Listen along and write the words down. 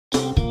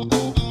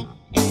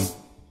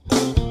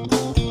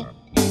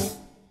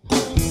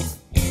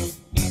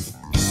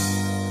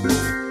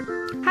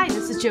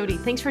Jodi.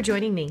 Thanks for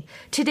joining me.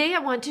 Today I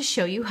want to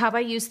show you how I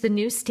use the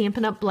new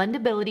Stampin' Up!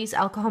 Blendabilities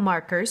alcohol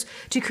markers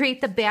to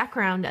create the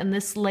background on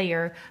this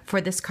layer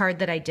for this card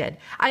that I did.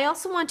 I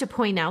also want to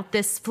point out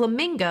this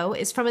Flamingo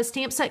is from a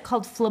stamp set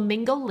called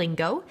Flamingo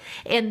Lingo,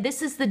 and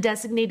this is the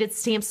designated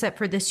stamp set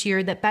for this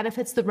year that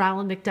benefits the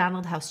Ronald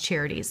McDonald House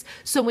Charities.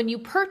 So when you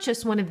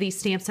purchase one of these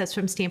stamp sets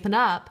from Stampin'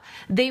 Up!,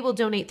 they will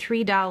donate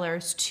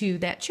 $3 to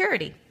that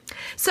charity.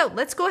 So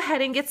let's go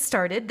ahead and get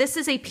started. This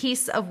is a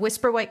piece of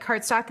Whisper White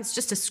cardstock. It's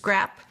just a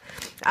scrap.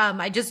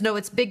 I just know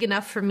it's big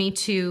enough for me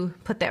to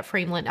put that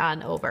framelit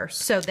on over.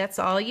 So that's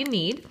all you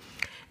need.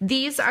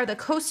 These are the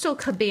Coastal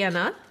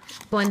Cabana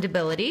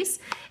Blendabilities,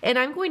 and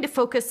I'm going to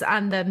focus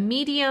on the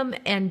medium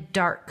and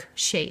dark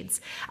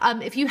shades.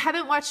 If you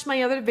haven't watched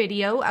my other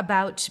video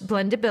about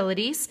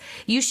Blendabilities,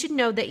 you should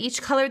know that each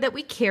color that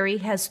we carry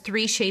has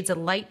 3 shades of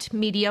light,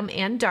 medium,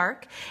 and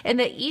dark, and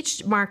that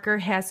each marker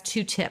has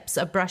 2 tips,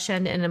 a brush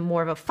end and a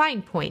more of a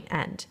fine point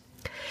end.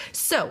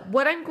 So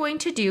what I'm going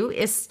to do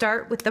is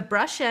start with the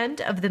brush end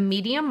of the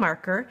medium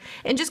marker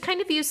and just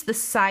kind of use the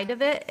side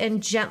of it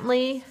and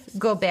gently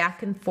go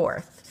back and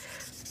forth.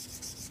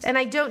 And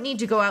I don't need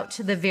to go out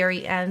to the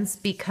very ends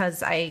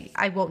because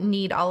I won't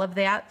need all of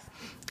that.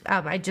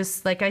 I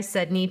just, like I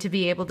said, need to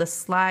be able to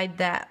slide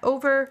that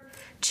over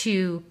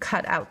to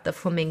cut out the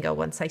flamingo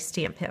once I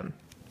stamp him.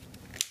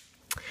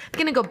 I'm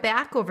going to go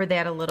back over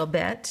that a little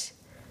bit,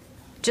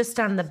 just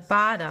on the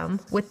bottom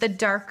with the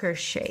darker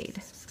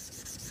shade.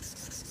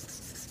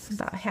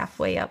 About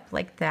halfway up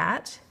like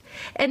that.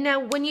 And now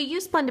when you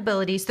use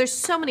Blendabilities, there's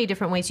so many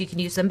different ways you can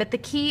use them, but the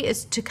key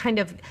is to kind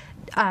of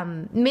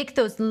make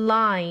those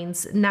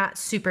lines not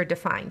super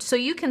defined. So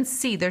you can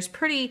see there's a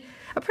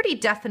pretty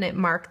definite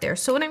mark there.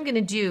 So what I'm going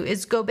to do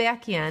is go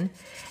back in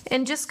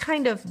and just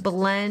kind of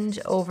blend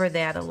over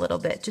that a little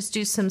bit. Just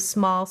do some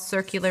small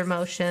circular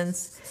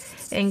motions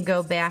and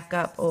go back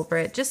up over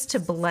it just to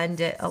blend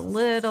it a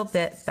little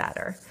bit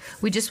better.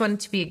 We just want it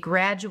to be a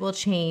gradual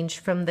change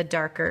from the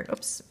darker,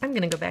 oops, I'm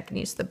going to go back and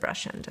use the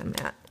brush end on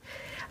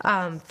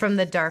that, from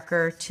the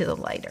darker to the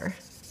lighter.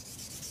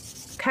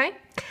 Okay?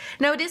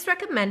 Now it is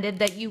recommended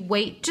that you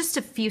wait just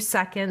a few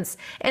seconds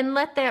and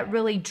let that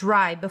really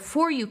dry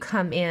before you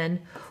come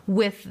in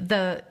with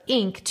the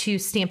ink to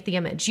stamp the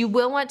image. You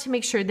will want to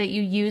make sure that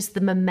you use the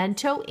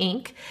Memento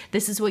ink.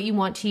 This is what you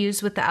want to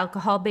use with the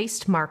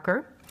alcohol-based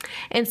marker.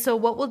 And so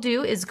what we'll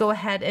do is go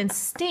ahead and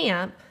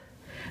stamp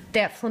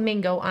that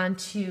flamingo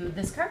onto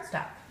this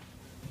cardstock.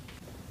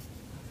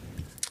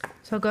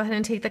 So I'll go ahead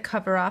and take the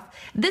cover off.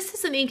 This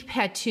is an ink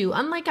pad too.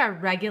 Unlike our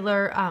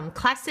regular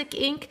classic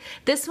ink,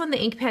 this one, the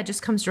ink pad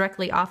just comes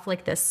directly off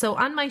like this. So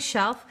on my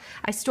shelf,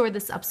 I store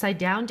this upside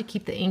down to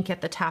keep the ink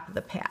at the top of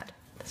the pad.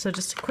 So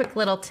just a quick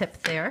little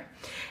tip there.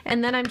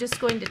 And then I'm just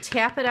going to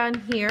tap it on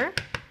here.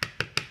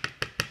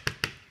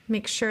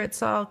 Make sure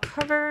it's all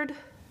covered.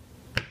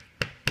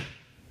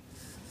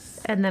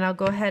 And then I'll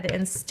go ahead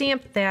and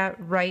stamp that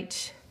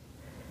right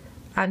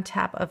on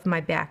top of my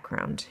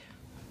background.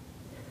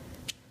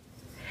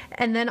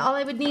 And then all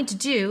I would need to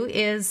do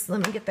is,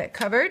 let me get that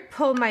covered,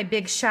 pull my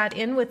big shot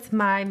in with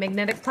my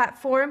magnetic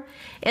platform,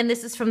 and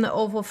this is from the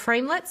oval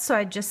framelit, so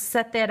I just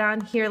set that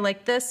on here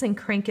like this and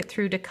crank it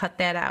through to cut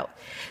that out.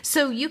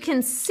 So you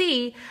can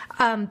see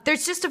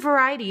there's just a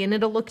variety and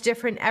it'll look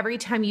different every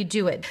time you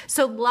do it.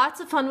 So lots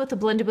of fun with the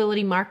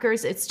blendability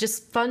markers. It's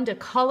just fun to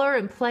color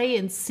and play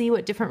and see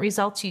what different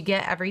results you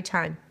get every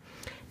time.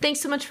 Thanks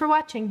so much for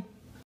watching.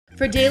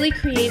 For daily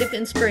creative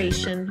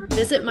inspiration,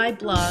 visit my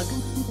blog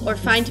or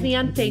find me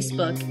on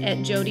Facebook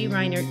at Jodi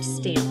Reinert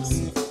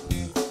Stamps.